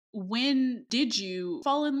when did you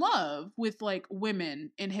fall in love with like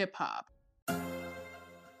women in hip hop?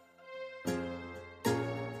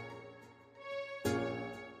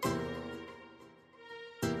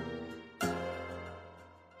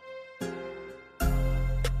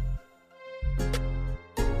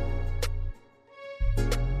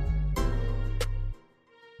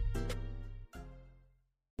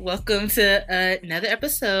 Welcome to another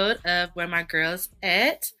episode of Where My Girls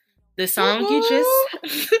At. The song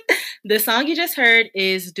the song you just heard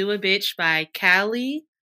is "Do a Bitch" by Callie.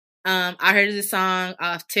 I heard this song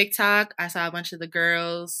off TikTok. I saw a bunch of the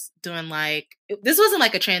girls doing this wasn't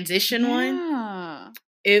like a transition one.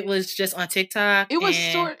 It was just on TikTok.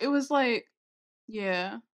 It was like,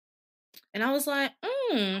 yeah. And I was like,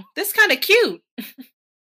 this kind of cute.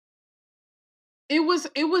 It was,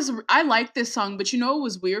 I like this song, but you know what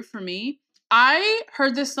was weird for me? I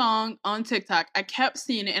heard this song on TikTok. I kept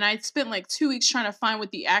seeing it, and I spent like 2 weeks trying to find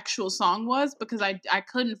what the actual song was because I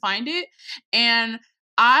couldn't find it. And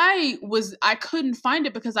I couldn't find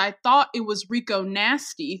it because I thought it was Rico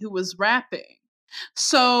Nasty who was rapping.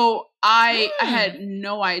 So I had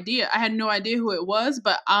no idea. I had no idea who it was,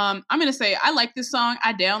 but I'm gonna say I like this song.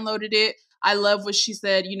 I downloaded it. I love what she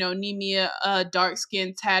said, need me a dark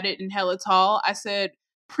skin, tatted, and hella tall. I said,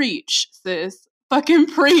 preach, sis. Fucking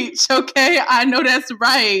preach, okay? I know that's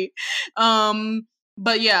right.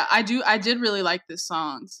 But yeah, I did really like this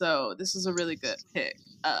song, so this is a really good pick.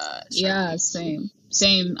 Yeah, same.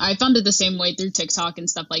 I found it the same way through TikTok and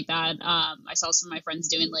stuff like that. I saw some of my friends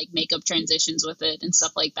doing like makeup transitions with it and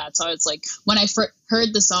stuff like that. So it's like when I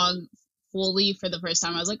heard the song fully for the first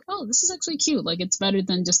time, I was like, oh, this is actually cute. Like it's better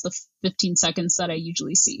than just the 15 seconds that I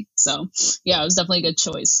usually see. So yeah, it was definitely a good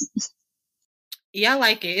choice. Yeah, I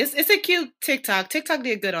like it. It's a cute TikTok. TikTok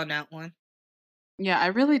did good on that one. Yeah, I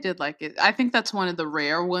really did like it. I think that's one of the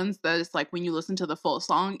rare ones that is like when you listen to the full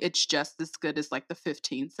song, it's just as good as like the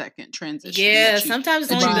 15-second transition. Yeah, sometimes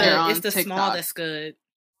it's the TikTok. Small that's good.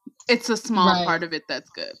 It's a small part of it that's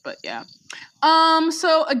good, but yeah.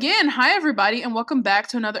 So again, hi everybody, and welcome back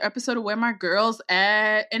to another episode of Where My Girls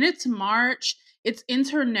At. And it's March. It's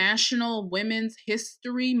International Women's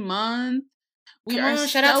History Month.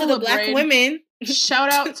 Shout out to the Black women.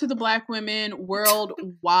 Shout out to the Black women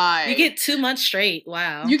worldwide. You get 2 months straight.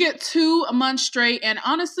 Wow. You get 2 months straight, and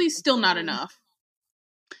honestly, still not enough.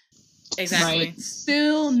 Exactly. Right.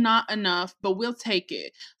 Still not enough, but we'll take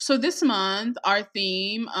it. So this month, our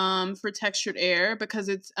theme for Textured Air, because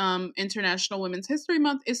it's International Women's History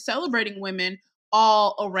Month, is celebrating women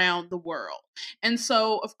all around the world. And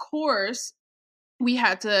so, of course, we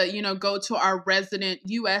had to, go to our resident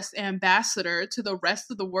U.S. ambassador to the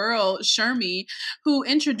rest of the world, Shermie, who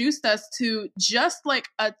introduced us to just like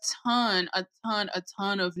a ton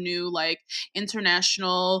of new like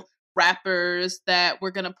international rappers that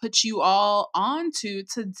we're going to put you all onto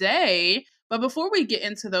today. But before we get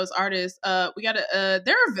into those artists, we got to,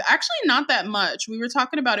 there are actually not that much. We were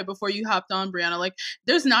talking about it before you hopped on, Brianna. Like,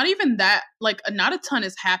 there's not even that, like, not a ton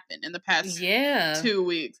has happened in the past 2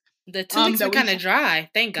 weeks. The 2 weeks were kind of dry.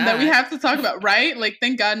 Thank God. That we have to talk about, right? Like,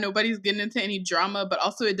 thank God nobody's getting into any drama, but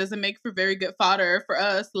also it doesn't make for very good fodder for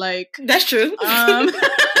us. Like, that's true.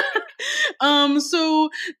 So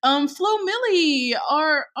Flo Milli,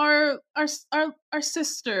 our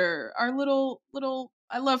sister, our little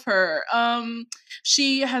I love her.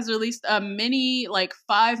 She has released a mini like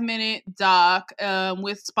 5-minute doc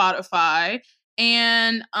with Spotify.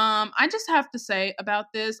 And I just have to say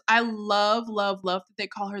about this, I love that they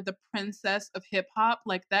call her the princess of hip hop.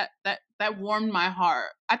 Like that warmed my heart.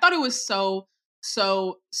 I thought it was so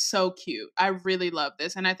cute. I really love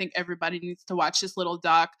this, and I think everybody needs to watch this little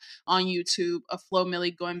doc on YouTube of Flo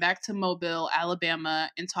Milli going back to Mobile, Alabama,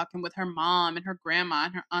 and talking with her mom and her grandma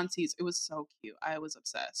and her aunties. It was so cute. I was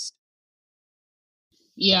obsessed.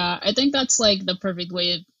 Yeah, I think that's like the perfect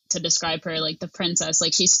way to describe her, like the princess.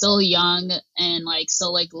 Like she's still young and like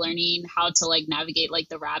still like learning how to like navigate like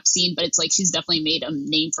the rap scene, but it's like she's definitely made a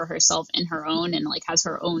name for herself in her own and like has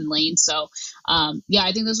her own lane. So yeah,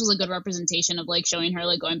 I think this was a good representation of like showing her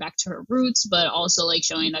like going back to her roots, but also like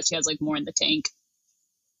showing that she has like more in the tank.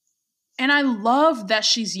 And I love that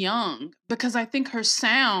she's young because I think her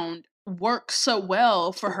sound works so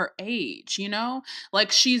well for her age,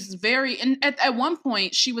 like she's very, and at one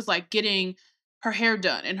point she was like getting her hair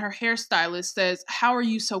done and her hairstylist says, how are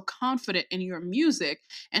you so confident in your music?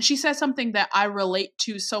 And she says something that I relate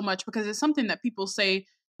to so much because it's something that people say,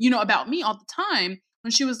 about me all the time. When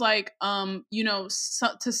she was like, to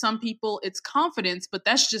some people it's confidence, but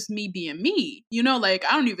that's just me being me, like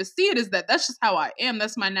I don't even see it as that. That's just how I am.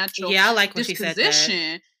 That's my natural I like when disposition. she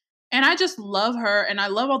said that. And I just love her, and I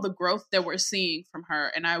love all the growth that we're seeing from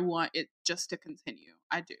her, and I want it just to continue.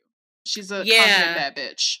 I do. She's a confident bad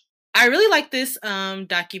bitch. I really like this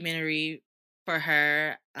documentary for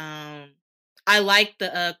her. I like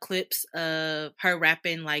the clips of her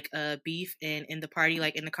rapping like Beef and In the Party,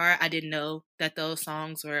 like in the car. I didn't know that those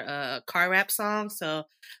songs were car rap songs, so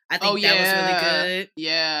I think that was really good.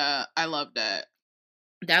 Yeah, I love that.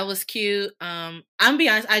 That was cute. I'm gonna be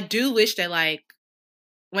honest, I do wish that like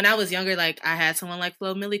when I was younger, like I had someone like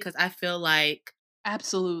Flo Milli, because I feel like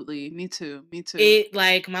absolutely, me too. It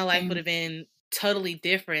like my life would have been totally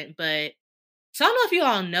different, but so I don't know if you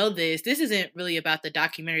all know this. This isn't really about the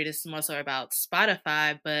documentary. This is more so about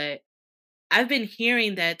Spotify, but I've been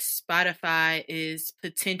hearing that Spotify is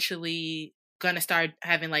potentially going to start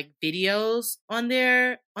having like videos on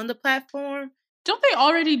the platform. Don't they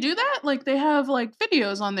already do that? Like they have like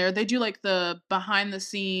videos on there. They do like the behind the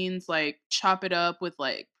scenes, like chop it up with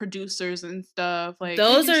like producers and stuff. Like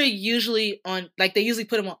those are usually on, like they usually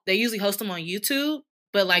put them on, they usually host them on YouTube,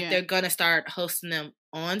 but like they're going to start hosting them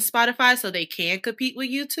on Spotify so they can compete with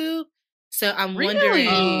YouTube. So I'm wondering.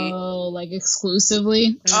 Oh, like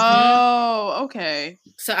exclusively? Mm-hmm. Oh, okay.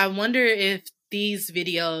 So I wonder if these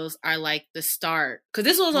videos are like the start, because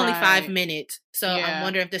this was only 5 minutes. So I'm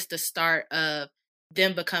wondering if this is the start of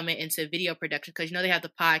them becoming into video production, because you know they have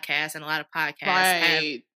the podcast, and a lot of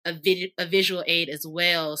podcasts have a visual aid as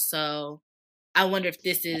well. So I wonder if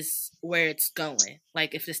this is where it's going.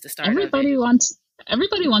 Like if this is the start. Everybody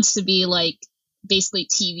wants to be like basically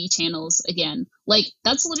TV channels again. Like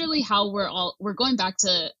that's literally how we're going back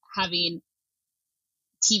to having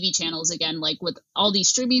TV channels again, like with all these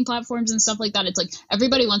streaming platforms and stuff like that. It's like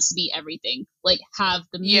everybody wants to be everything, like have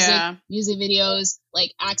the music videos,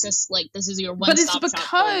 like access, like this is your one-stop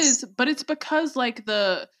shop. But it's because like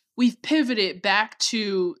we've pivoted back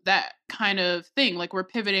to that kind of thing. Like we're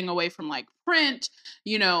pivoting away from like print,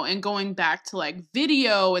 you know, and going back to like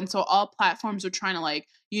video. And so all platforms are trying to like,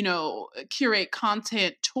 you know, curate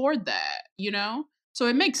content toward that, you know? So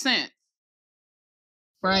it makes sense.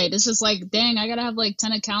 Right. It's just like, dang, I gotta have like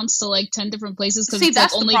 10 accounts to like 10 different places because it's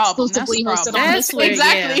that's like only problem. exclusively hosted on this way.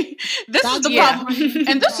 Exactly. This is the problem.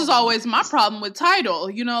 And this is always my problem with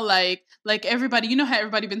Tidal. You know, like everybody, you know how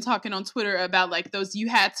everybody been talking on Twitter about like those you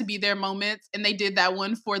had to be there moments, and they did that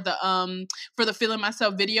one for the Feeling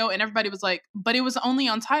Myself video, and everybody was like, but it was only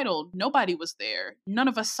on Tidal. Nobody was there. None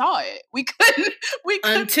of us saw it. We couldn't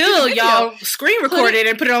until y'all screen recorded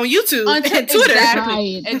and put it on YouTube and Twitter.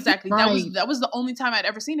 Exactly. That was the only time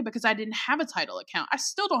I'd ever seen it, because I didn't have a Tidal account. I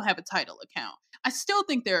still don't have a Tidal account. I still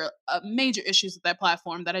think there are major issues with that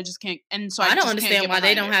platform that I just can't. And so I don't understand why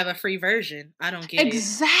they don't have a free version. I don't get it.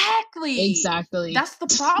 Exactly. That's the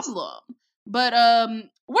problem. But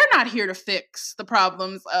we're not here to fix the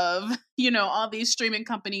problems of, you know, all these streaming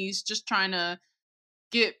companies just trying to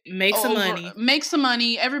make some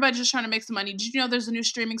money. Everybody's just trying to make some money. Did you know there's a new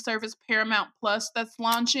streaming service, Paramount Plus, that's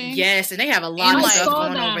launching? Yes, and they have a lot of stuff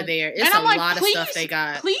going over there. It's a lot of stuff they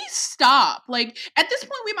got. Please stop. Like at this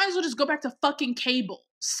point, we might as well just go back to fucking cable.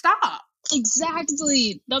 Stop.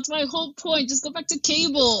 Exactly. That's my whole point. Just go back to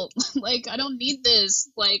cable. Like, I don't need this.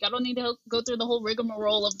 Like, I don't need to go through the whole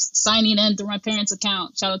rigmarole of signing in through my parents'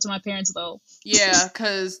 account. Shout out to my parents, though. Yeah,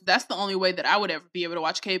 because that's the only way that I would ever be able to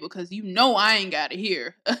watch cable, because you know I ain't got it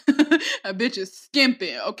here. A bitch is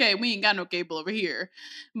skimping. Okay, we ain't got no cable over here.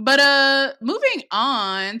 But moving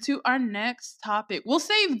on to our next topic. We'll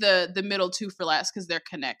save the middle two for last because they're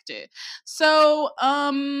connected. So,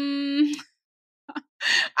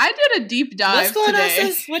 I did a deep dive. What's going today.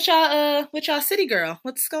 on, sis? With y'all city girl?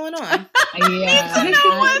 What's going on? Yeah.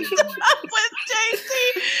 What's up with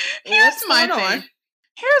JT? Here's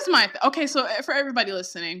my thing. Okay, so for everybody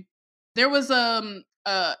listening, there was like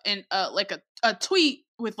a tweet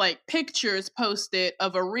with like pictures posted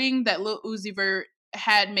of a ring that Lil Uzi Vert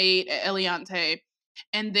had made at Eliante.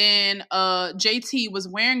 And then JT was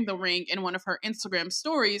wearing the ring in one of her Instagram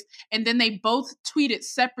stories. And then they both tweeted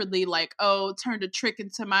separately like, oh, turned a trick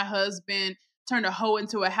into my husband, turned a hoe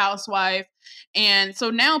into a housewife. And so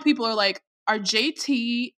now people are like, are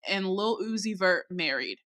JT and Lil Uzi Vert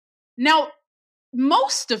married? Now,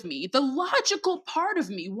 most of me, the logical part of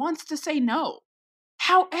me wants to say no.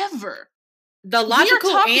 However, the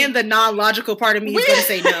logical and the non-logical part of me is going to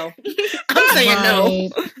say no. I'm saying no.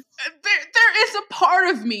 There is a part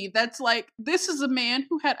of me that's like, this is a man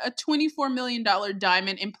who had a $24 million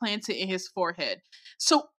diamond implanted in his forehead.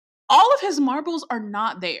 So all of his marbles are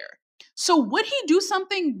not there. So would he do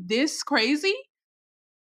something this crazy?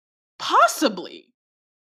 Possibly.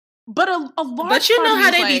 But a large But you know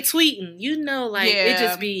how they like, be tweeting. You know, like, it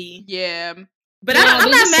just be... Yeah. But Yeah, I'm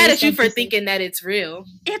they not just mad say at you for something. thinking that it's real.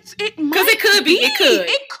 It Because it could be. It could.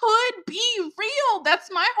 It could be real. That's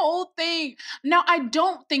my whole thing. Now, I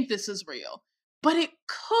don't think this is real, but it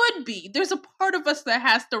could be. There's a part of us that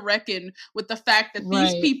has to reckon with the fact that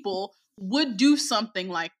these Right. people would do something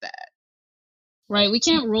like that. Right, we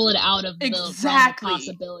can't rule it out of the Exactly. realm of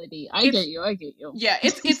possibility. I get you. Yeah,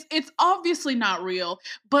 it's obviously not real,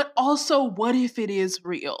 but also, what if it is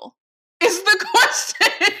real? Is the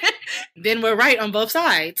question. Then we're right on both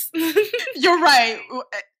sides. You're right.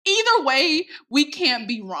 Either way, we can't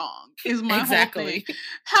be wrong, is my whole thing.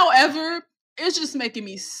 However, it's just making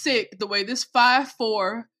me sick the way this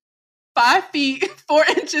 5'4", 5 feet 4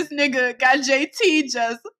 inches nigga got JT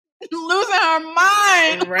just losing her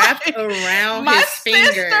mind. Wrapped Like, around my his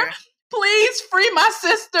finger. sister, please free my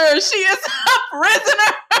sister. She is a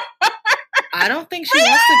prisoner. I don't think she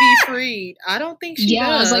wants to be freed. I don't think she does.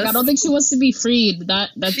 I was like, I don't think she wants to be freed.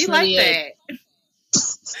 That's she really like it. that.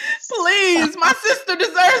 Please, my sister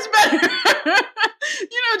deserves better.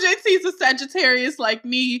 JT's a Sagittarius like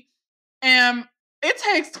me, and it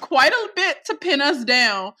takes quite a bit to pin us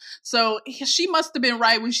down. So she must have been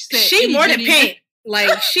right when she said she more than pink.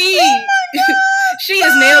 Like she, she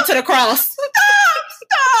is nailed to the cross. Stop!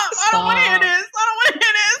 I don't want to hear this.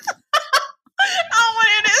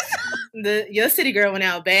 Your city girl went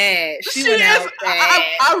out bad. She went out bad.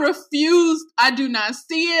 I refused. I do not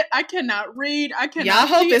see it. I cannot read. I cannot. Y'all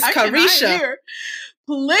hope it's Carisha.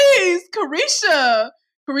 Please, Carisha.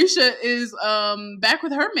 Carisha is back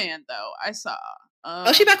with her man though. I saw.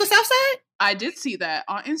 She back with Southside? I did see that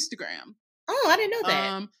on Instagram. Oh, I didn't know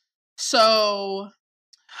that. So,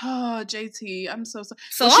 JT, I'm so sorry.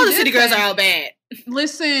 So all the city girls are out bad.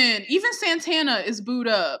 Listen, even Santana is booed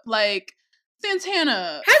up. Like,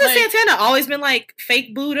 Santana. Hasn't Santana always been, like,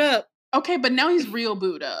 fake booed up? Okay, but now he's real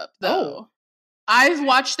booed up, though. I've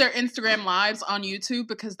watched their Instagram lives on YouTube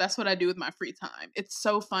because that's what I do with my free time. It's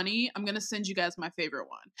so funny. I'm going to send you guys my favorite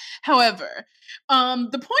one. However,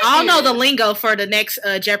 the point I'll know the lingo for the next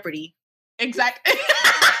Jeopardy. Exactly.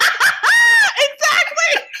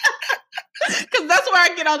 Because that's where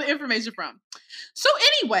I get all the information from. So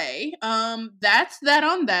anyway, that's that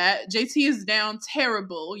on that. JT is down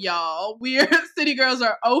terrible, y'all. We're City Girls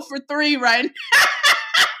are 0 for 3 right now.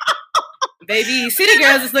 Baby, City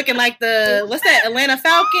Girls is looking like what's that, Atlanta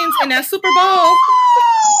Falcons in that Super Bowl?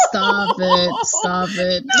 Stop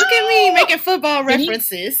it. Look at me making football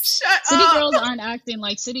references. City Girls aren't acting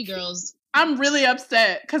like City Girls. I'm really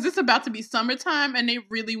upset because it's about to be summertime and they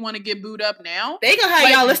really want to get booed up now. They gonna have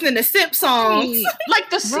y'all listening to Simp songs. Like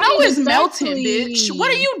the snow is melting, bitch. What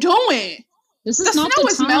are you doing? This is not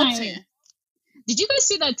the time. Melting. Did you guys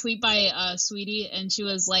see that tweet by Sweetie? And she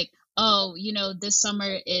was like, "Oh, this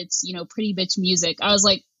summer it's pretty bitch music." I was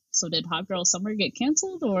like, so did Hot Girl Summer get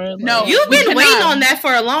canceled or? No, you've been waiting on that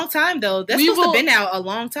for a long time though. That's supposed to have been out a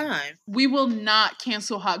long time. We will not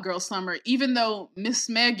cancel Hot Girl Summer, even though Miss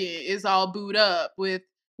Megan is all booed up with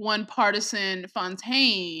one Partisan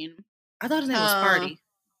Fontaine. I thought his name was Party.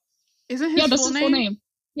 Isn't his full name? Full name?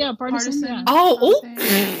 Yeah, Partisan. Yeah. Oh,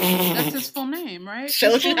 that's his full name, right?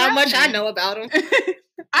 Shows you how much I know about him.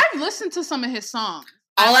 I've listened to some of his songs.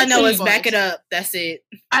 All I know is Back It Up. That's it.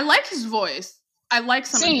 I like his voice. I like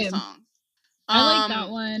some of his songs. I like that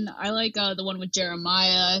one. I like the one with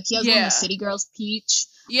Jeremiah. He has one with City Girls, Peach.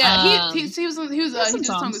 Yeah, he did a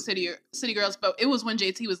song with City Girls, but it was when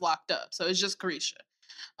JT was locked up, so it's just Carisha.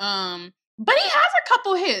 But he has a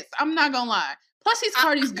couple hits. I'm not gonna lie. Plus, he's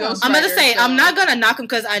Cardi's ghostwriter. I'm gonna say I'm not gonna knock him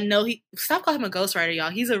because I know stop calling him a ghostwriter, y'all.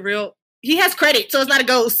 He has credit, so it's not a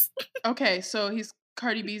ghost. Okay, so he's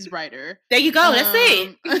Cardi B's writer. There you go. That's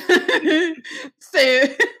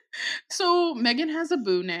it. So Megan has a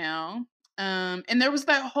boo now. And there was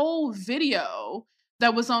that whole video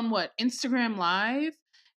that was on Instagram Live,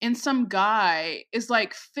 and some guy is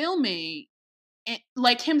like filming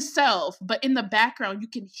like himself, but in the background you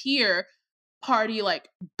can hear Party like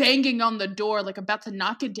banging on the door, like about to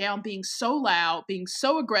knock it down, being so loud, being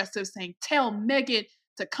so aggressive, saying, "Tell Megan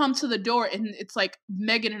to come to the door." And it's like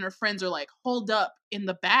Megan and her friends are like holed up in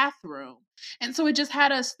the bathroom. And so it just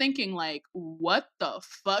had us thinking like, what the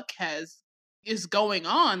fuck is going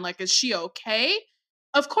on? Like, is she okay?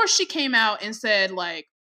 Of course she came out and said like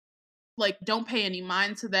don't pay any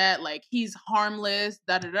mind to that. Like, he's harmless,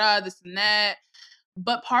 this and that.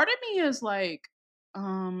 But part of me is like,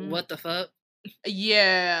 what the fuck?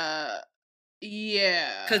 Yeah.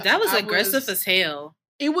 Because that was aggressive as hell.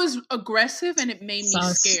 It was aggressive and it made me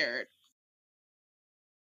scared.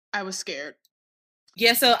 I was scared.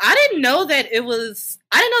 Yeah, so I didn't know that it was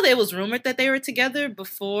rumored that they were together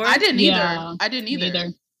before. I didn't either. Yeah, I didn't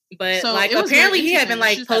either. But So like it was apparently very he had been interesting.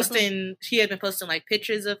 like She's had a boom. he had been posting like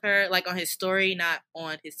pictures of her like on his story, not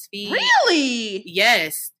on his feed. Really?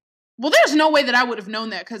 Yes. Well, there's no way that I would have known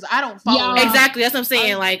that because I don't follow. Yeah. Exactly. That's what I'm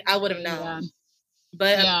saying. Like I would have known. Yeah.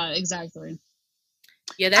 But Yeah, exactly.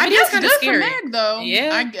 yeah, that I video's guess kind of good scary. for Meg though.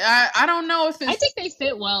 Yeah. I don't know if it's. I think they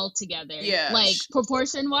fit well together. Yeah. Like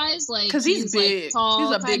proportion wise, like because he's big. Like, tall,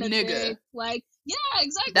 he's a big kinda nigga. thick, like yeah,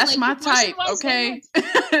 exactly. That's like, my type. Okay.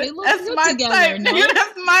 They look That's good my together, type. no? Nigga,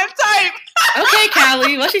 that's my type. Okay,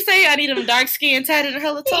 Callie. What she say? I need them dark skin, tatted, and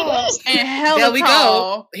hella tall. And hella There we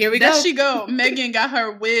tall. go. Here we There go. she go. Megan got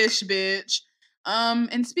her wish, bitch.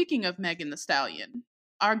 And speaking of Megan Thee Stallion,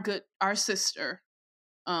 our sister,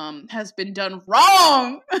 has been done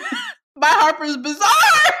wrong by Harper's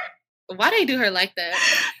Bazaar. Why they do her like that?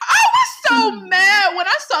 I was so mad when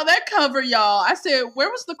I saw that cover, y'all. I said, "Where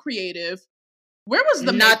was the creative? Where was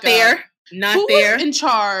the Not makeup? there. Not Who there. was in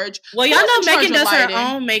charge? Well, Who y'all was know in charge Megan of does her lighting?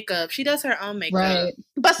 own makeup. She does her own makeup. Right.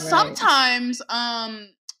 But sometimes,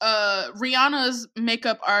 Rihanna's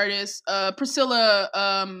makeup artist, Priscilla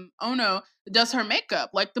Ono, does her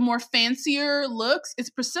makeup. Like the more fancier looks, it's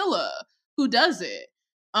Priscilla who does it.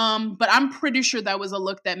 But I'm pretty sure that was a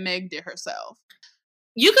look that Meg did herself.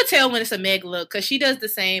 You could tell when it's a Meg look because she does the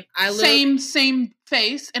same. Same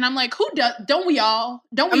face, and I'm like, who does? Don't we all?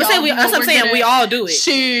 Don't we? I'm all saying do that's what I'm saying. We all do it.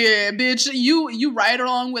 Shit, bitch, you ride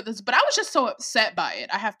along with us. But I was just so upset by it.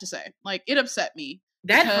 I have to say, like, it upset me.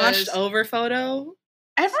 That hunched over photo.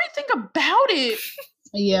 Everything about it.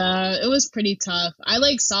 Yeah, it was pretty tough. I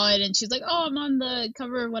like saw it, and she's like, "Oh, I'm on the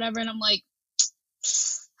cover or whatever," and I'm like,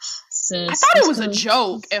 "Sis, I thought it was a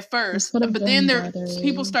joke at first, could've but been then better.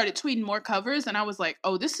 people started tweeting more covers, and I was like,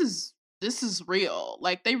 oh, this is real.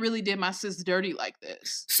 Like they really did my sis dirty like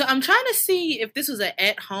this. So I'm trying to see if this was an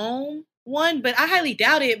at-home one, but I highly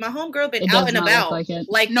doubt it. My homegirl been It out does and not about. look like it.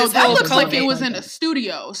 Like No, this that whole looks like it COVID. was in a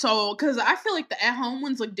studio. So, because I feel like the at-home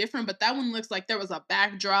ones look different, but that one looks like there was a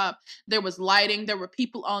backdrop, there was lighting, there were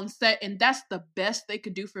people on set, and that's the best they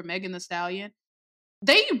could do for Megan Thee Stallion.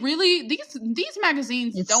 They really these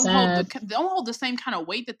magazines It's don't sad. hold the same kind of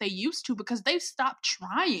weight that they used to because they've stopped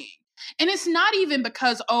trying. And it's not even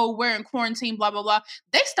because, oh, we're in quarantine, blah, blah, blah.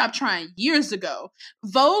 They stopped trying years ago.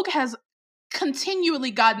 Vogue has continually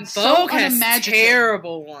gotten so unimaginative.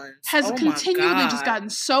 Terrible ones. Has Oh continually my just God. gotten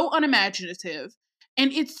so unimaginative.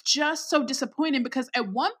 And it's just so disappointing because at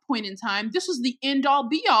one point in time, this was the end all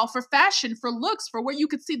be all for fashion, for looks, for where you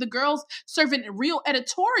could see the girls serving real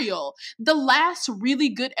editorial. The last really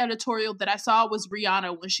good editorial that I saw was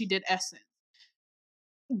Rihanna when she did Essence.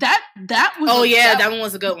 That was that one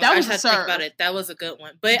was a good one. That I was just had a to think serve. about it. That was a good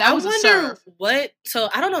one. But That I was a wonder serve. what. So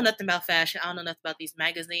I don't know nothing about fashion. I don't know nothing about these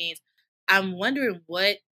magazines. I'm wondering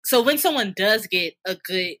what. So when someone does get a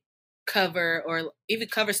good cover or even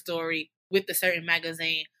cover story with a certain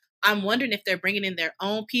magazine, I'm wondering if they're bringing in their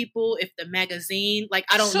own people. If the magazine, like,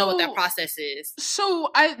 I don't know what that process is. So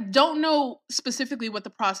I don't know specifically what the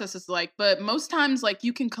process is like, but most times, like,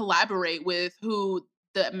 you can collaborate with who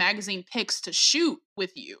the magazine picks to shoot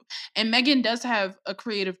with you. And Megan does have a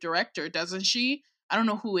creative director, doesn't she? I don't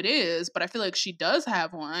know who it is, but I feel like she does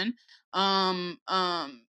have one.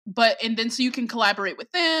 But and then so you can collaborate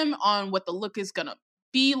with them on what the look is gonna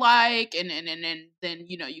be like, and then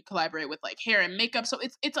you collaborate with like hair and makeup. So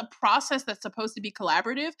it's a process that's supposed to be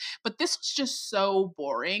collaborative, but this was just so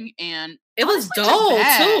boring and it was honestly, just dull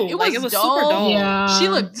bad. too. It was super dull. Yeah. She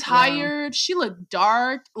looked tired. She looked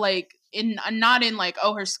dark. Like not in like,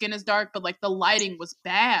 oh, her skin is dark, but like the lighting was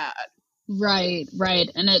bad. Right.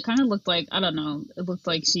 And it kind of looked like, I don't know, it looked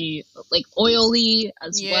like she, like, oily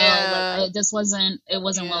as well. Like, it just wasn't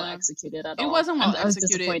well executed at all. It wasn't well I was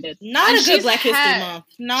executed. disappointed. Not And a good she's Black History had- Month.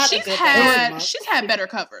 Not a She's good Black History had Month. she's had better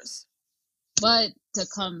covers. But to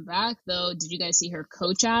come back, though, did you guys see her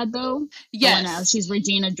Coach ad, though? Yes. The one, she's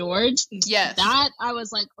Regina George. Yes. That, I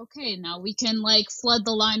was like, okay, now we can, like, flood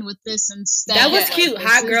the line with this instead. That was Yeah. cute. Like,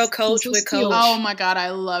 Hot this girl is- Coach this was with cute. Coach. Oh my god,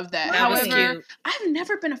 I love that. That was However, cute. I've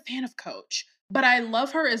never been a fan of Coach, but I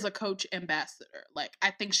love her as a Coach ambassador. Like,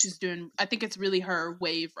 I think it's really her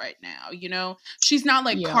wave right now, you know? She's not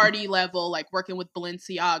like Yeah. Cardi level, like working with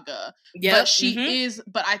Balenciaga, Yep. but she mhm. is,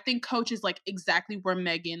 but I think Coach is like exactly where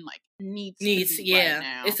Megan like needs to be yeah. right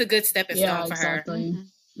now. It's a good stepping stone for her. exactly.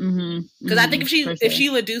 Mhm. Because I think if for if sure. she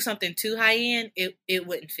would do something too high end, it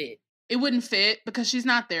wouldn't fit. It wouldn't fit because she's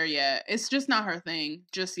not there yet. It's just not her thing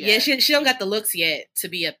just yet. Yeah, she don't got the looks yet to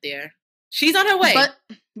be up there. She's on her way.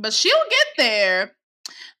 But she'll get there.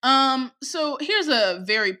 So here's a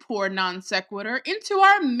very poor non sequitur into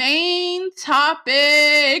our main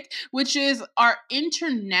topic, which is our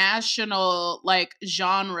international like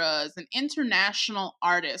genres and international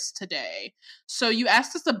artists today. So you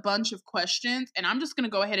asked us a bunch of questions, and I'm just gonna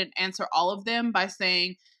go ahead and answer all of them by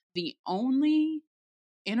saying the only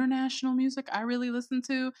international music I really listen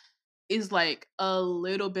to is like a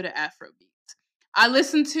little bit of Afrobeat. I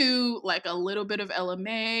listen to like a little bit of Ella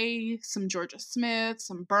May, some Georgia Smith,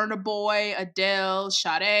 some Burna Boy, Adele,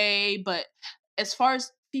 Sade, but as far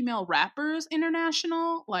as female rappers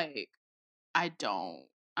international, like I don't.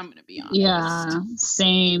 I'm gonna be honest. Yeah,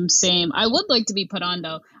 same. I would like to be put on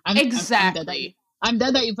though. Exactly. I'm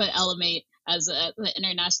dead that you put Ella Mai as the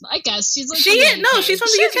international. I guess she's like She is. No, she's from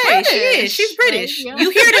the UK. British. She is. She's British. Right? Yeah. You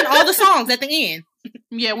hear it in all the songs at the end.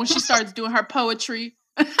 Yeah, when she starts doing her poetry.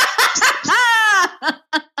 So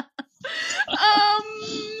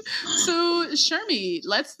Shermie,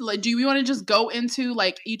 do we want to just go into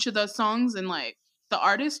like each of the songs and like the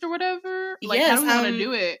artist or whatever? Like, yes, how do we want to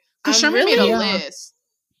do it? Because I'm Shermie made a really- list.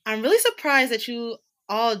 I'm really surprised that you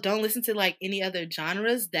all don't listen to like any other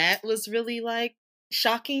genres. That was really like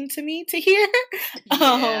shocking to me to hear.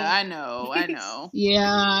 Yeah, I know.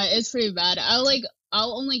 Yeah, it's pretty bad.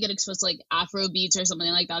 I'll only get exposed to like Afro beats or something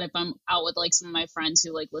like that if I'm out with like some of my friends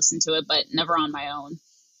who like listen to it, but never on my own.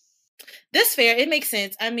 That's fair. It makes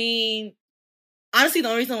sense. I mean, honestly, the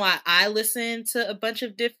only reason why I listen to a bunch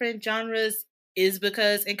of different genres is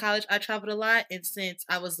because in college I traveled a lot, and since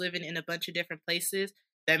I was living in a bunch of different places,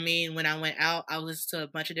 that mean when I went out, I listened to a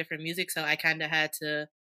bunch of different music, so I kind of had to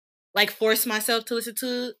like force myself to listen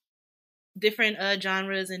to different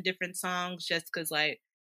genres and different songs just because like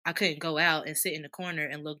I couldn't go out and sit in the corner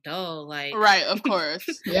and look dull. Like, Right, of course.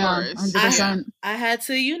 Yeah, 100%. I had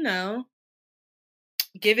to,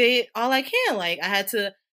 give it all I can. Like, I had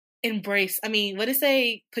to embrace. I mean, what they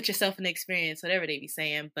say? Put yourself in the experience, whatever they be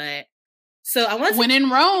saying. But so I want to. When in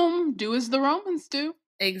Rome, do as the Romans do.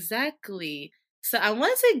 Exactly. So I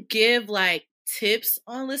wanted to give like tips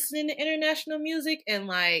on listening to international music and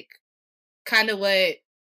like kind of what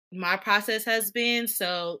my process has been.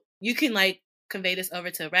 So you can like convey this over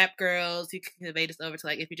to rap girls. You can convey this over to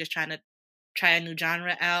like if you're just trying to try a new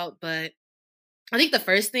genre out. But I think the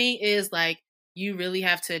first thing is like you really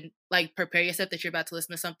have to like prepare yourself that you're about to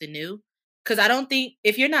listen to something new. Because I don't think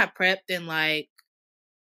if you're not prepped, then like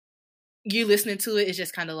you listening to it is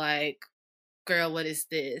just kind of like, girl, what is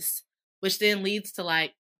this? Which then leads to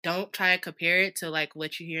like, don't try to compare it to like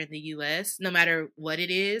what you hear in the US, no matter what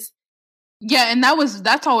it is. Yeah, and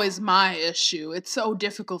that's always my issue. It's so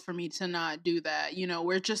difficult for me to not do that.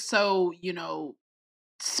 We're just so,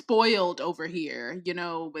 spoiled over here,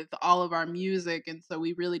 with all of our music, and so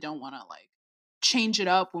we really don't want to like change it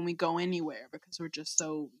up when we go anywhere because we're just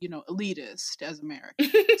so, elitist as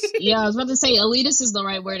Americans. Yeah, I was about to say elitist is the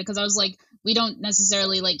right word because I was like, we don't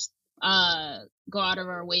necessarily like go out of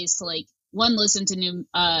our ways to like listen to new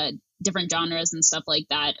different genres and stuff like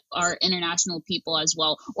that, are international people as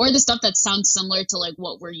well, or the stuff that sounds similar to like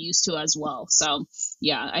what we're used to as well. So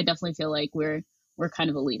yeah, I definitely feel like we're kind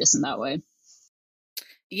of elitist in that way.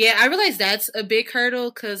 Yeah, I realize that's a big hurdle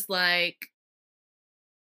because like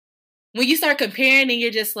when you start comparing and you're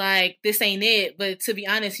just like, this ain't it. But to be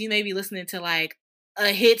honest, you may be listening to like a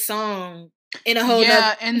hit song in a whole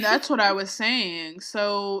and that's what I was saying.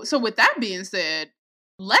 So with that being said,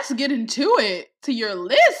 let's get into it, to your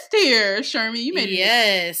list here, Shermie. You made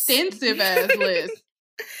an extensive ass list.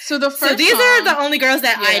 So the first these song, are the only girls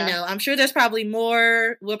that I know. I'm sure there's probably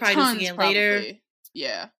more. We'll probably do this again later.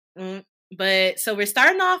 Yeah. But so we're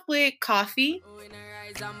starting off with Coffee.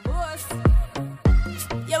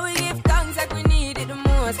 Yeah, we give thanks like we need it the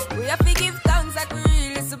most. We have to give thanks like we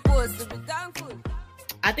really supposed to be thankful.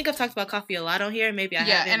 I think I've talked about Coffee a lot on here. Maybe I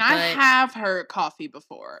haven't. Yeah, and I have heard Coffee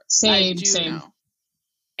before. Same. Know.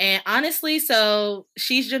 And honestly, so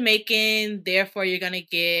she's Jamaican, therefore you're gonna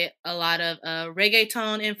get a lot of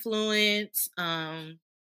reggaeton influence,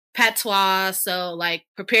 patois. So like,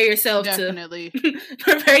 prepare yourself definitely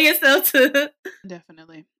to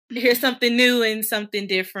definitely hear something new and something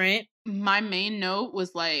different. My main note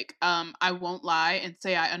was like, I won't lie and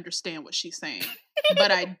say I understand what she's saying,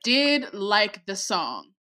 but I did like the song.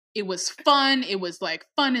 It was fun. It was like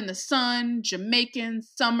fun in the sun, Jamaican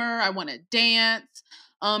summer. I want to dance.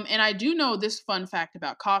 And I do know this fun fact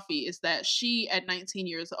about Coffee is that she, at 19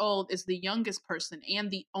 years old, is the youngest person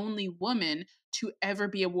and the only woman to ever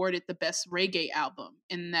be awarded the best reggae album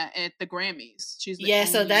at the Grammys. She's the only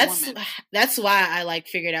so woman. That's why I like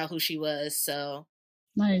figured out who she was. So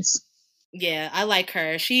nice. Yeah, I like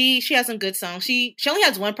her. She has some good songs. She only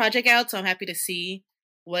has one project out, so I'm happy to see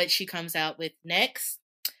what she comes out with next.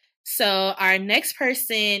 So our next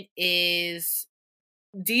person is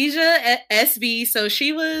Deja SB. So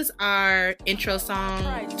she was our intro song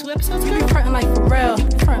 2 episodes ago. You be frontin' like for real.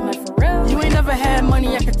 You ain't never had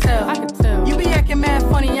money, I could tell. You be acting mad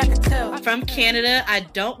funny, I could tell. From Canada. I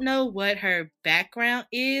don't know what her background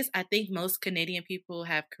is. I think most Canadian people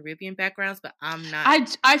have Caribbean backgrounds, but I'm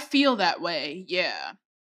not. I feel that way. Yeah.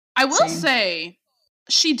 I will say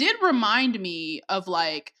she did remind me of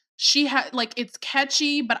like she had like it's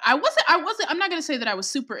catchy, but I'm not gonna say that I was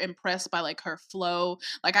super impressed by like her flow.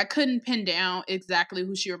 Like I couldn't pin down exactly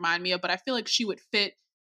who she reminded me of, but I feel like she would fit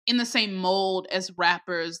in the same mold as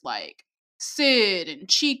rappers like Sid and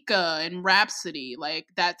Chica and Rhapsody. Like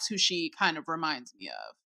that's who she kind of reminds me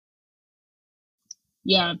of.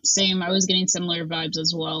 Yeah, same. I was getting similar vibes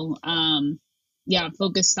as well. Yeah,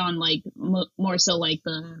 focused on like more so like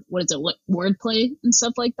the what wordplay and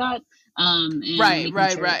stuff like that. And right.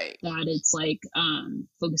 That it's like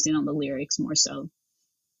focusing on the lyrics more so.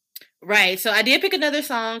 Right. So I did pick another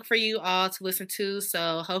song for you all to listen to.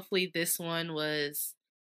 So hopefully this one was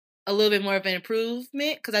a little bit more of an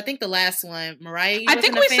improvement, because I think the last one, Mariah, you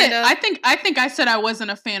wasn't a fan of. I think I said I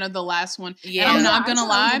wasn't a fan of the last one. Yeah, and I'm not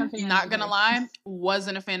gonna lie,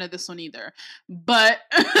 wasn't a fan of this one either. But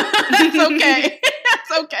that's okay.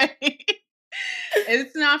 That's okay.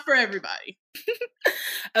 It's not for everybody.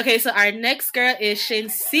 Okay, so our next girl is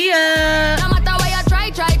Shenseea. No matter why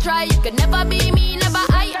you try, you could never be me, never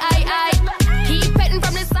I. Keep petting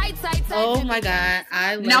from the side. Oh my god,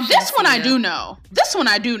 I love now this Shenseea. one I do know. This one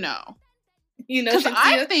I do know. You know, because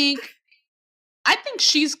I think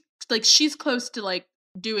she's close to like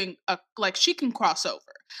doing she can cross over.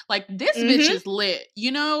 Like this bitch is lit.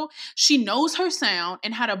 You know, she knows her sound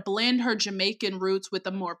and how to blend her Jamaican roots with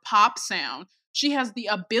a more pop sound. She has the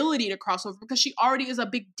ability to cross over because she already is a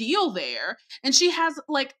big deal there. And she has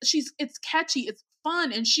it's catchy, it's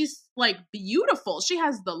fun, and she's like beautiful. She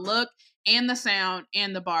has the look and the sound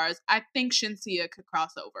and the bars. I think Shenseea could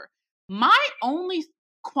cross over. My only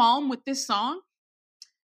qualm with this song,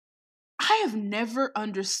 I have never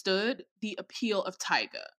understood the appeal of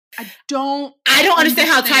Tyga. I don't understand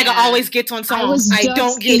how Tyga always gets on songs. I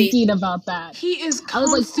don't get it. About that. He is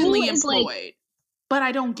constantly employed, but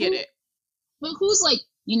I don't get it. But who's like,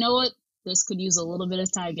 you know what? This could use a little bit of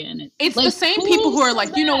Tyga in it. It's like, the same people who are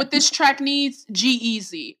like, you know what this track needs?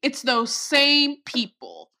 G-Eazy. It's those same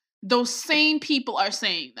people. Those same people are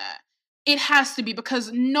saying that. It has to be,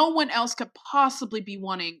 because no one else could possibly be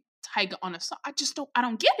wanting Tyga on a song. I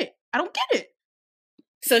don't get it. I don't get it.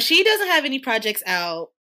 So she doesn't have any projects out,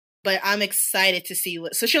 but I'm excited to see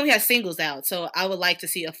so she only has singles out. So I would like to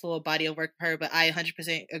see a full body of work for her, but I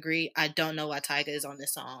 100% agree. I don't know why Tyga is on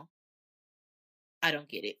this song. I don't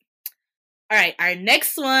get it. All right, our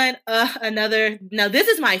next one, now this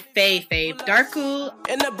is my fave, Darku.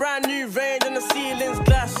 In a brand new range and the ceiling's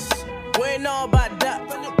glass. We ain't all about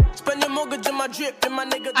that. Spend your mortgage on my drip and my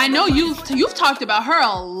nigga. I know you've talked about her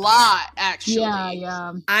a lot, actually.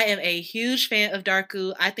 Yeah. I am a huge fan of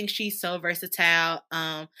Darku. I think she's so versatile.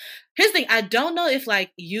 Here's the thing, I don't know if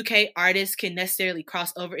like UK artists can necessarily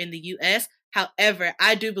cross over in the US. However,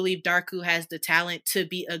 I do believe Darku has the talent to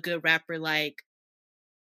be a good rapper. Like,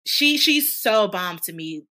 she's so bomb to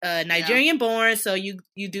me. Nigerian born, so you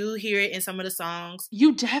do hear it in some of the songs.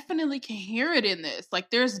 You definitely can hear it in this. Like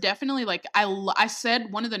there's definitely like I said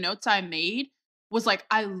one of the notes I made was like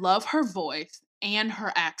I love her voice and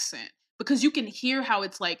her accent, because you can hear how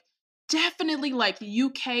it's like definitely like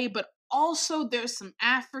UK, but also there's some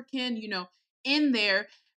African, you know, in there.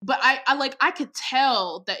 But I could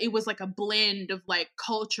tell that it was like a blend of like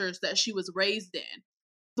cultures that she was raised in.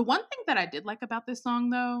 The one thing that I did like about this song,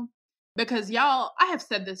 though, because y'all, I have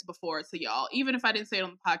said this before to y'all, even if I didn't say it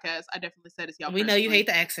on the podcast, I definitely said it to y'all. We know you hate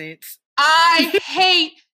the accents. I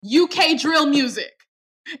hate UK drill music.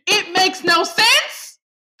 It makes no sense.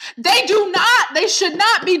 They should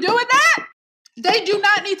not be doing that. They do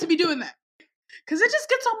not need to be doing that. Because it just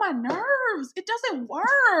gets on my nerves. It doesn't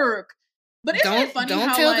work. But isn't it funny don't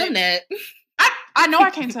how, tell like, them that. I know I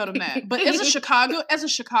can't tell them that, but as a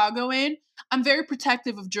Chicagoan, I'm very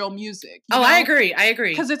protective of drill music. You know? I agree.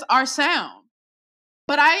 Because it's our sound.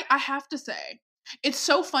 But I have to say, it's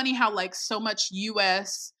so funny how like so much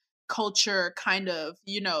US culture kind of,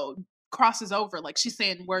 you know, crosses over. Like she's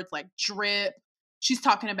saying words like drip. She's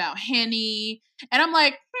talking about Henny. And I'm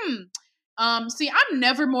like, see, I'm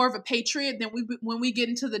never more of a patriot than when we get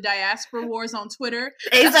into the diaspora wars on Twitter.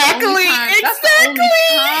 Exactly.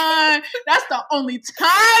 That's the only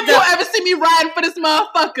time you'll ever see me riding for this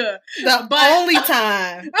motherfucker. Only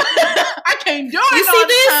time. I can't do it you all see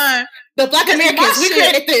this? the time. The Black Americans, we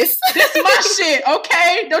created this. This is my shit,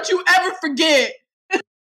 okay? Don't you ever forget.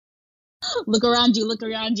 Look around you. Look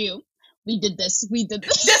around you. We did this. We did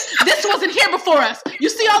this. This wasn't here before us. You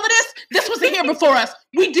see all of this? This wasn't here before us.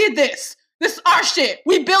 We did this. This is our shit.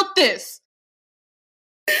 We built this.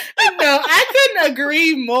 No, I couldn't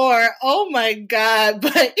agree more. Oh my god!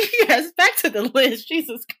 But yes, back to the list.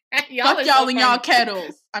 Jesus Christ, Fuck y'all and y'all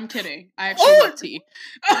kettles. I'm kidding. I actually love tea.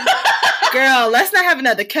 Girl, let's not have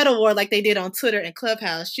another kettle war like they did on Twitter and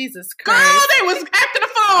Clubhouse. Jesus Christ. Girl, they was acting a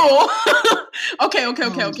fool. Okay.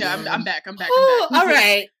 I'm back. Ooh, all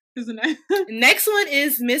right. Isn't it? Next one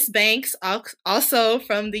is Miss Banks, also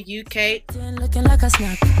from the UK. Looking like a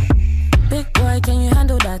snack. Big boy, can you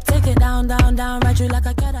handle that? Take it down, ride you like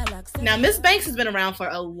a Cadillac. Now, Miss Banks has been around for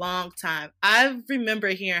a long time. I remember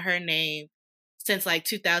hearing her name since like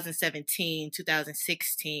 2017,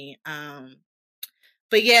 2016.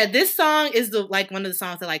 But yeah, this song is one of the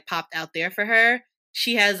songs that like popped out there for her.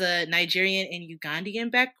 She has a Nigerian and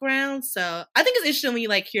Ugandan background, so I think it's interesting when you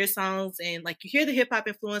like hear songs and like you hear the hip hop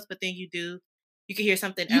influence, but then you can hear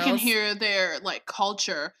something else. You can hear their like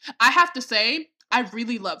culture. I have to say, I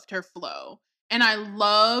really loved her flow. And I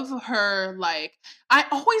love her, like, I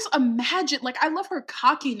always imagine, like, I love her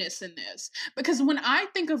cockiness in this. Because when I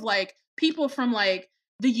think of, like, people from, like,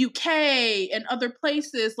 the UK and other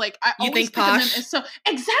places, like, I always think of them as so,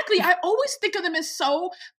 exactly, I always think of them as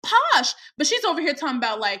so posh. But she's over here talking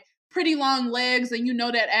about, like, pretty long legs and you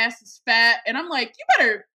know that ass is fat. And I'm like, you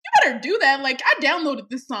better do that. Like, I downloaded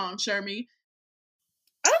this song, Shermie.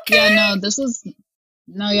 Okay. Yeah, this was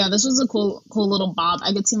a cool little bop.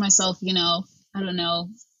 I could see myself, I don't know,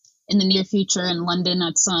 in the near future in London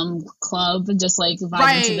at some club, just like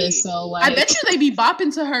vibing to this. So like, I bet you they be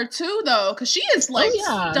bopping to her too, though, because she is like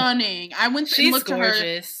stunning. I went and looked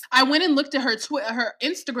gorgeous. at her. I went and looked at her her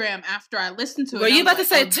Instagram after I listened to it. Were you about to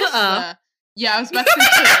say yeah, I was about to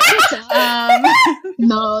say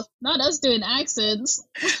No, not us doing accents.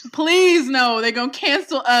 Please, no, they're gonna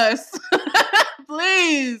cancel us.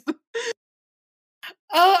 Please.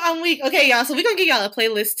 Oh, I'm weak. Okay, y'all. So we're gonna give y'all a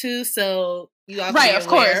playlist too. So you all of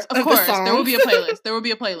course. There will be a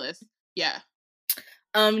playlist. Yeah.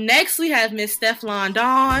 Next we have Miss Stefflon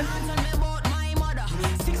Don.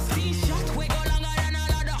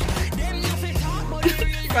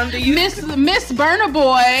 From the Miss Burna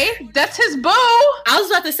Boy. That's his boo. I was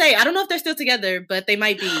about to say, I don't know if they're still together, but they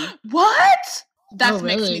might be. What? That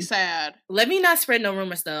makes me sad. Let me not spread no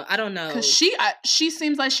rumors, though. I don't know. Because she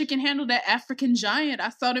seems like she can handle that African giant. I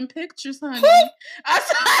saw them pictures, honey. I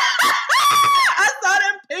saw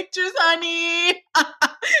them pictures, honey.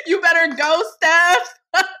 You better go, Steph.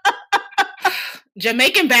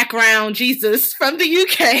 Jamaican background, Jesus, from the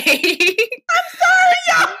UK. I'm sorry,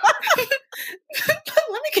 y'all.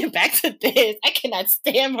 Let me get back to this. I cannot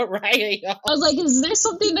stand Mariah, y'all. I was like, is there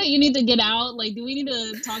something that you need to get out? Like, do we need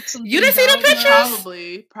to talk something? You didn't see the pictures?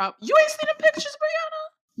 Probably. You ain't seen the pictures, Brianna?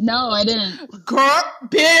 No, I didn't. Girl,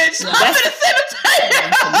 bitch. I'm gonna send it to you.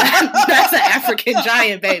 That's an African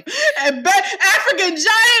giant, babe. African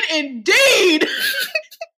giant, indeed.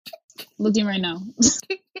 Looking right now.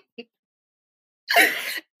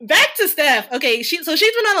 Back to Steph. Okay, she's been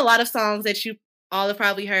on a lot of songs that you all have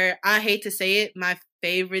probably heard. I hate to say it, my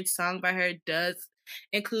favorite song by her does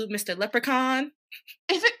include Mr. Leprechaun.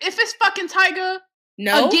 If it's fucking Tyga,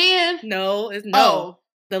 no, again, no, it's no.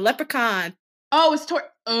 The Leprechaun. Oh, it's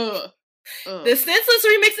The Senseless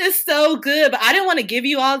remix is so good, but I didn't want to give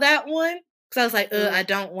you all that one because I was like, I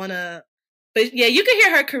don't want to. But yeah, you can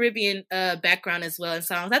hear her Caribbean background as well in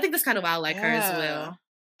songs. I think that's kind of why I like her as well.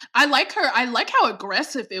 I like her. I like how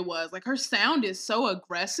aggressive it was. Like her sound is so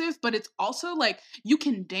aggressive, but it's also like you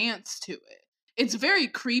can dance to it. It's very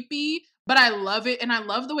creepy, but I love it. And I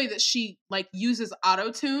love the way that she like uses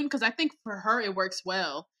auto-tune because I think for her it works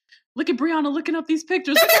well. Look at Brianna looking up these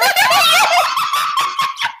pictures.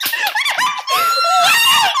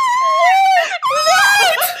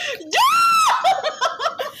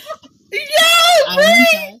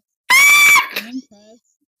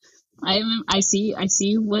 I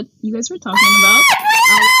see what you guys were talking about.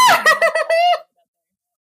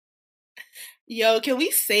 Yo, can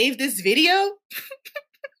we save this video?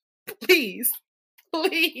 Please. Y'all,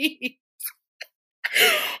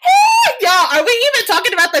 are we even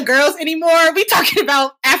talking about the girls anymore? Are we talking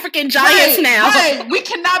about African giants now? Right. We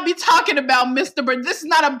cannot be talking about Mr. Bird. This is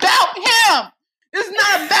not about him. This is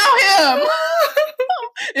not about him.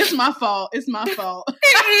 It's my fault. It is.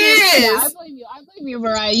 Yeah, I blame you,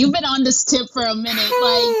 Mariah. You've been on this tip for a minute.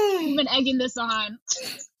 Like, you've been egging this on.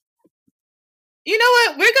 You know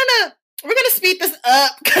what? We're gonna speed this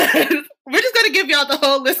up. We're just gonna give y'all the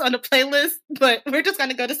whole list on the playlist, but we're just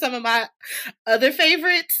gonna go to some of my other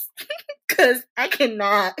favorites because I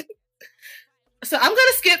cannot. So I'm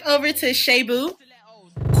gonna skip over to Shebu.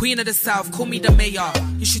 Queen of the South, call me the mayor.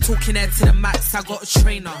 You should talking head to the max, I got a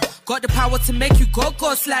trainer. Got the power to make you go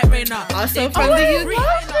like Rainer. Also from the I UK.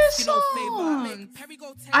 love this song.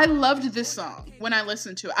 I loved this song when I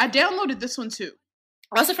listened to it. I downloaded this one too.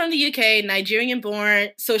 Also from the UK, Nigerian born.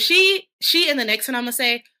 So she and the next one I'm gonna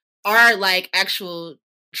say are like actual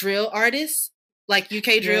drill artists, like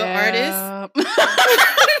UK drill artists.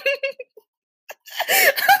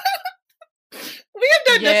 We have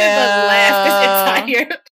done nothing but laugh this entire.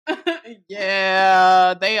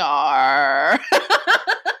 Yeah, they are.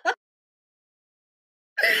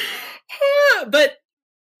 But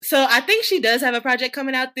so I think she does have a project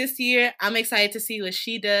coming out this year. I'm excited to see what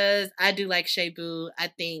she does. I do like Shebu. I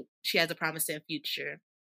think she has a promising future.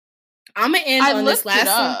 I'm gonna end on this last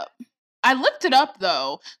one. I looked it up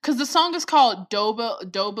though, because the song is called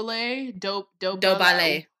Dobale.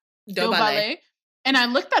 And I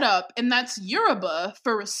looked that up, and that's Yoruba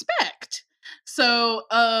for respect. So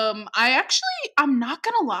I'm not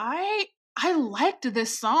gonna lie, I liked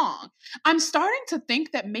this song. I'm starting to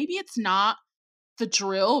think that maybe it's not the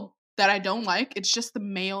drill that I don't like, it's just the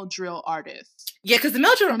male drill artists. Yeah, because the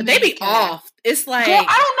male drill, they be off. It's like, girl,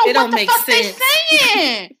 I don't know what the fuck they sense.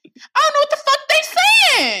 saying. I don't know what the fuck they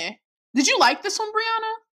saying. Did you like this one,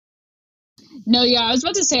 Brianna? No, yeah, I was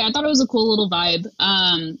about to say, I thought it was a cool little vibe.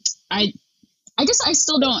 I guess I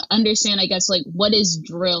still don't understand, I guess, like, what is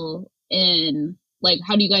drill in, like,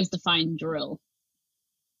 how do you guys define drill?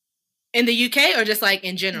 In the UK or just, like,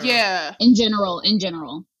 in general? Yeah. In general.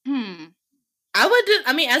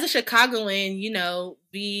 I mean, as a Chicagoan, you know,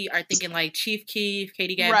 we are thinking, like, Chief Keef,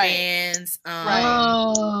 Katie Gap bands.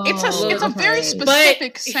 Right. It's a very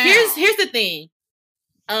specific sound. Here's the thing.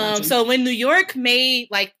 So when New York made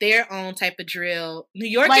like their own type of drill, New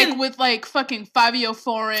York with like fucking Fabio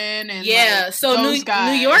Foreign and so those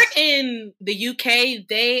guys. New York and the UK,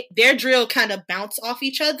 their drill kind of bounce off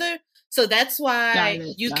each other. So that's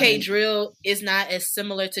why UK drill is not as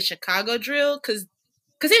similar to Chicago drill. Because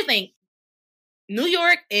here's the thing, New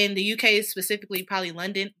York and the UK, specifically probably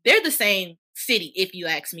London, they're the same city, if you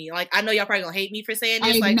ask me. Like, I know y'all probably gonna hate me for saying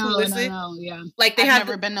this. No, yeah. Like, I've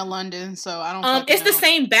never been to London, so I don't. It's the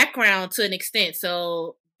same background to an extent.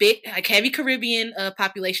 So big, like heavy Caribbean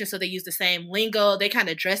population, so they use the same lingo. They kind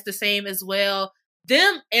of dress the same as well.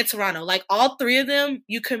 Them and Toronto, like all three of them,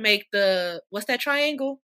 you could make what's that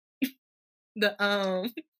triangle?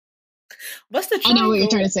 What's the triangle? I know what you're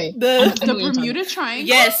trying to say. The Bermuda Triangle?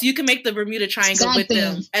 Yes, you can make the Bermuda Triangle with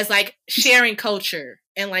them as like sharing culture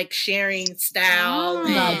and like sharing style.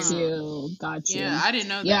 Got you. Yeah, I didn't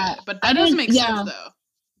know that. Yeah, but that does make sense though.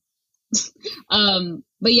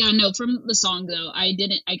 But yeah, no, from the song though, I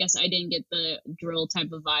guess I didn't get the drill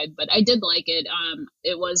type of vibe, but I did like it.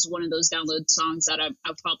 It was one of those download songs that I've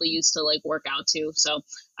probably used to like work out to. So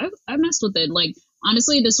I messed with it. Like,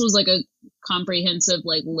 honestly, this was like a comprehensive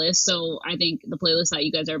like list. So I think the playlist that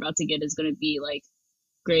you guys are about to get is going to be like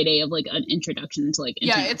grade A of like an introduction into like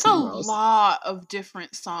it's a lot of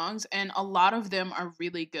different songs, and a lot of them are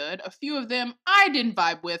really good. A few of them I didn't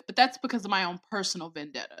vibe with, but that's because of my own personal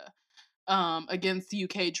vendetta against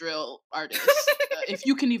UK drill artists, if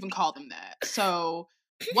you can even call them that. So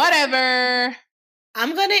whatever.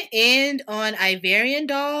 I'm gonna end on Ivorian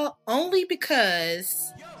Doll only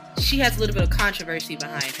because she has a little bit of controversy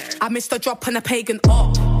behind her. I missed a drop on a pagan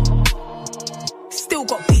up. Still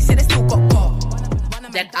got beats and still got pop.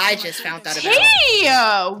 That I just found out about. Hey,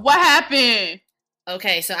 what happened?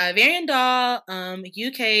 Okay, so Ivorian Doll,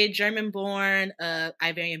 UK, German born,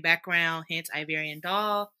 Ivorian background, hence Ivorian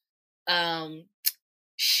Doll.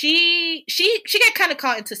 She got kind of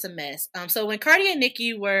caught into some mess. So when Cardi and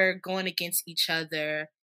Nicki were going against each other,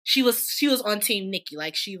 she was on team Nicki.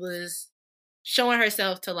 Like, she was showing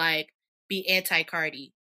herself to like be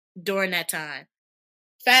anti-Cardi during that time.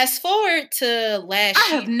 Fast forward to last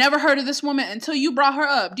year. I have never heard of this woman until you brought her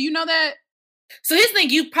up. Do you know that? So here's the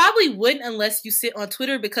thing, you probably wouldn't unless you sit on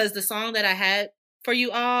Twitter, because the song that I had for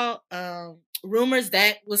you all, Rumors,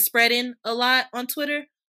 that was spreading a lot on Twitter.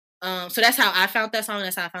 So that's how I found that song.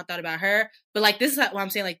 That's how I found out about her. But like, this is what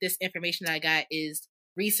I'm saying, like, this information that I got is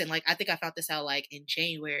recent. Like, I think I found this out like in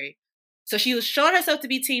January. So she was showing herself to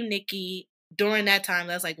be Team Nicki during that time.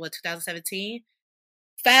 That was like, what, 2017?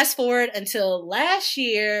 Fast forward until last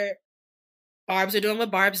year, Barbs are doing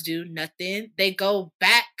what Barbs do, nothing. They go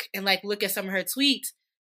back and like look at some of her tweets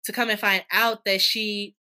to come and find out that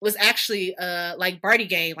she was actually like Barty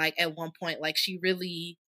Gang, like at one point. Like, she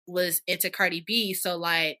really was into Cardi B. So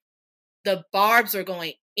like, the barbs were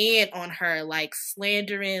going in on her, like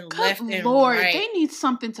slandering Good left and Lord, right. they need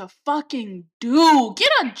something to fucking do. Get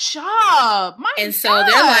a job. My And so God.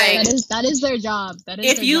 they're like, That is their job. That is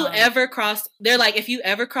if their you job. ever cross, they're like, if you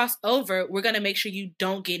ever cross over, we're gonna make sure you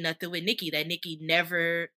don't get nothing with Nicki. That Nicki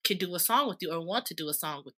never can do a song with you or want to do a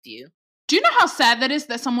song with you. Do you know how sad that is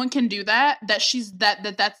that someone can do that? That she's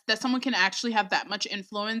that someone can actually have that much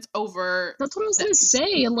influence over. That's what I was gonna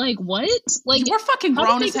say. Like, what? Like, We're fucking how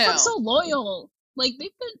grown did as they hell. become so loyal? Like,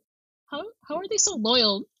 they've been. How are they so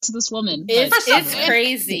loyal to this woman? It's, For some- it's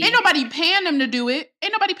crazy. Ain't nobody paying them to do it.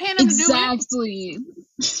 Ain't nobody paying them to do it. Exactly.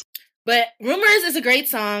 But Rumors is a great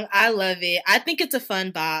song. I love it. I think it's a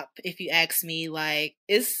fun bop, if you ask me. Like,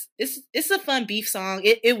 it's a fun beef song.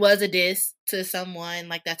 It was a diss to someone.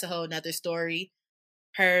 Like, that's a whole nother story.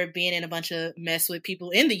 Her being in a bunch of mess with people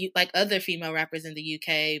in the like other female rappers in the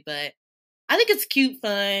UK. But I think it's cute,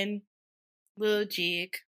 fun, little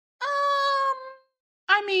jig.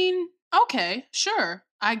 I mean, okay, sure,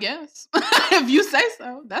 I guess. If you say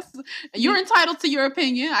so, you're entitled to your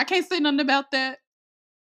opinion. I can't say nothing about that.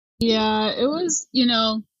 Yeah, it was.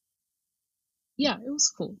 Yeah, it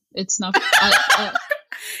was cool. It's not.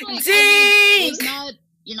 It's not.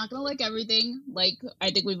 You're not gonna like everything. Like,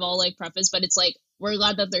 I think we've all like prefaced, but it's like we're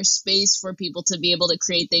glad that there's space for people to be able to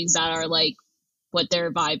create things that are like what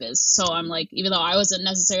their vibe is. So I'm like, even though I wasn't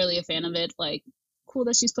necessarily a fan of it, like, cool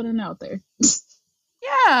that she's putting it out there.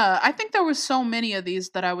 Yeah, I think there were so many of these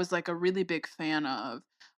that I was like a really big fan of.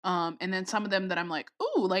 And then some of them that I'm like,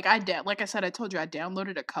 ooh, like like I said, I told you I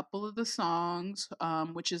downloaded a couple of the songs,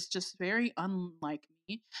 which is just very unlike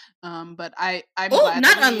me. But I'm glad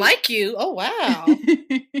not that unlike you. Oh wow.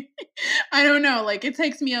 I don't know. Like, it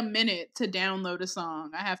takes me a minute to download a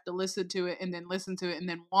song. I have to listen to it and then listen to it and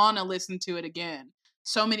then want to listen to it again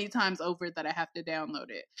so many times over that I have to download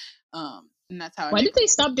it. And that's how. Why did they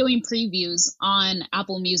stop doing previews on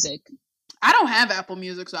Apple Music? I don't have Apple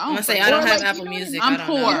Music, so I don't. I don't have Apple Music. I'm I don't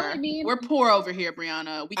poor. know. You know what I mean? We're poor over here,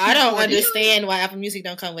 Brianna. I don't afford it. understand why Apple Music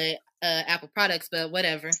don't come with Apple products, but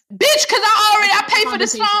whatever. Bitch, because I pay for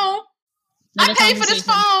this phone. I pay for this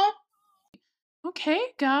phone. Okay,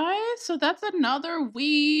 guys, so that's another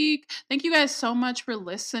week. Thank you guys so much for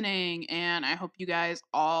listening, and I hope you guys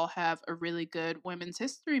all have a really good Women's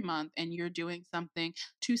History Month, and you're doing something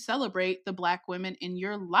to celebrate the Black women in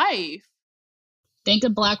your life. Thank a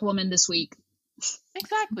Black woman this week.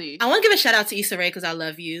 Exactly. I want to give a shout out to Issa Rae because I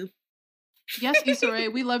love you. Yes, Issa Rae,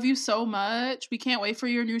 we love you so much. We can't wait for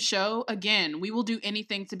your new show. Again, we will do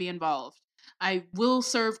anything to be involved. I will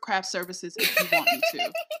serve craft services if you want me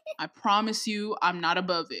to. I promise you, I'm not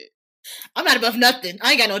above it. I'm not above nothing.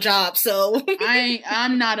 I ain't got no job, so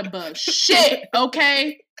I'm not above shit.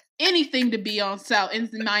 Okay, anything to be on South in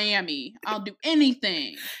Miami. I'll do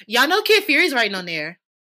anything. Y'all know Kid Fury's writing on there.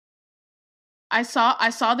 I saw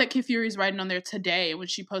that Kid Fury's writing on there today when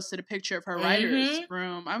she posted a picture of her writer's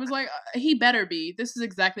room. I was like, he better be. This is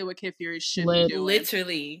exactly what Kid Fury should be doing.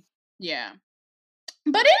 Literally. Yeah.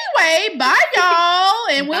 But anyway, bye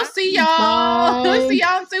y'all, and we'll see y'all. We'll see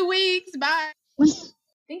y'all in 2 weeks. Bye.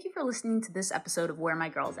 Thank you for listening to this episode of Where My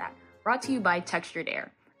Girl's At, brought to you by Textured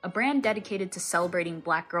Air, a brand dedicated to celebrating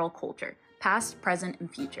Black girl culture, past, present,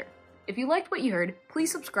 and future. If you liked what you heard,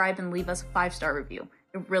 please subscribe and leave us a 5-star review.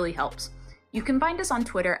 It really helps. You can find us on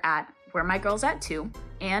Twitter at WhereMyGirlsAt2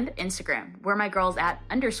 and Instagram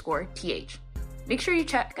WhereMyGirlsAt_TH. Make sure you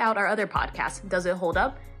check out our other podcasts, Does It Hold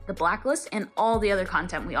Up?, The Blacklist, and all the other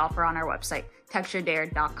content we offer on our website,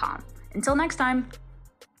 texturedair.com. Until next time,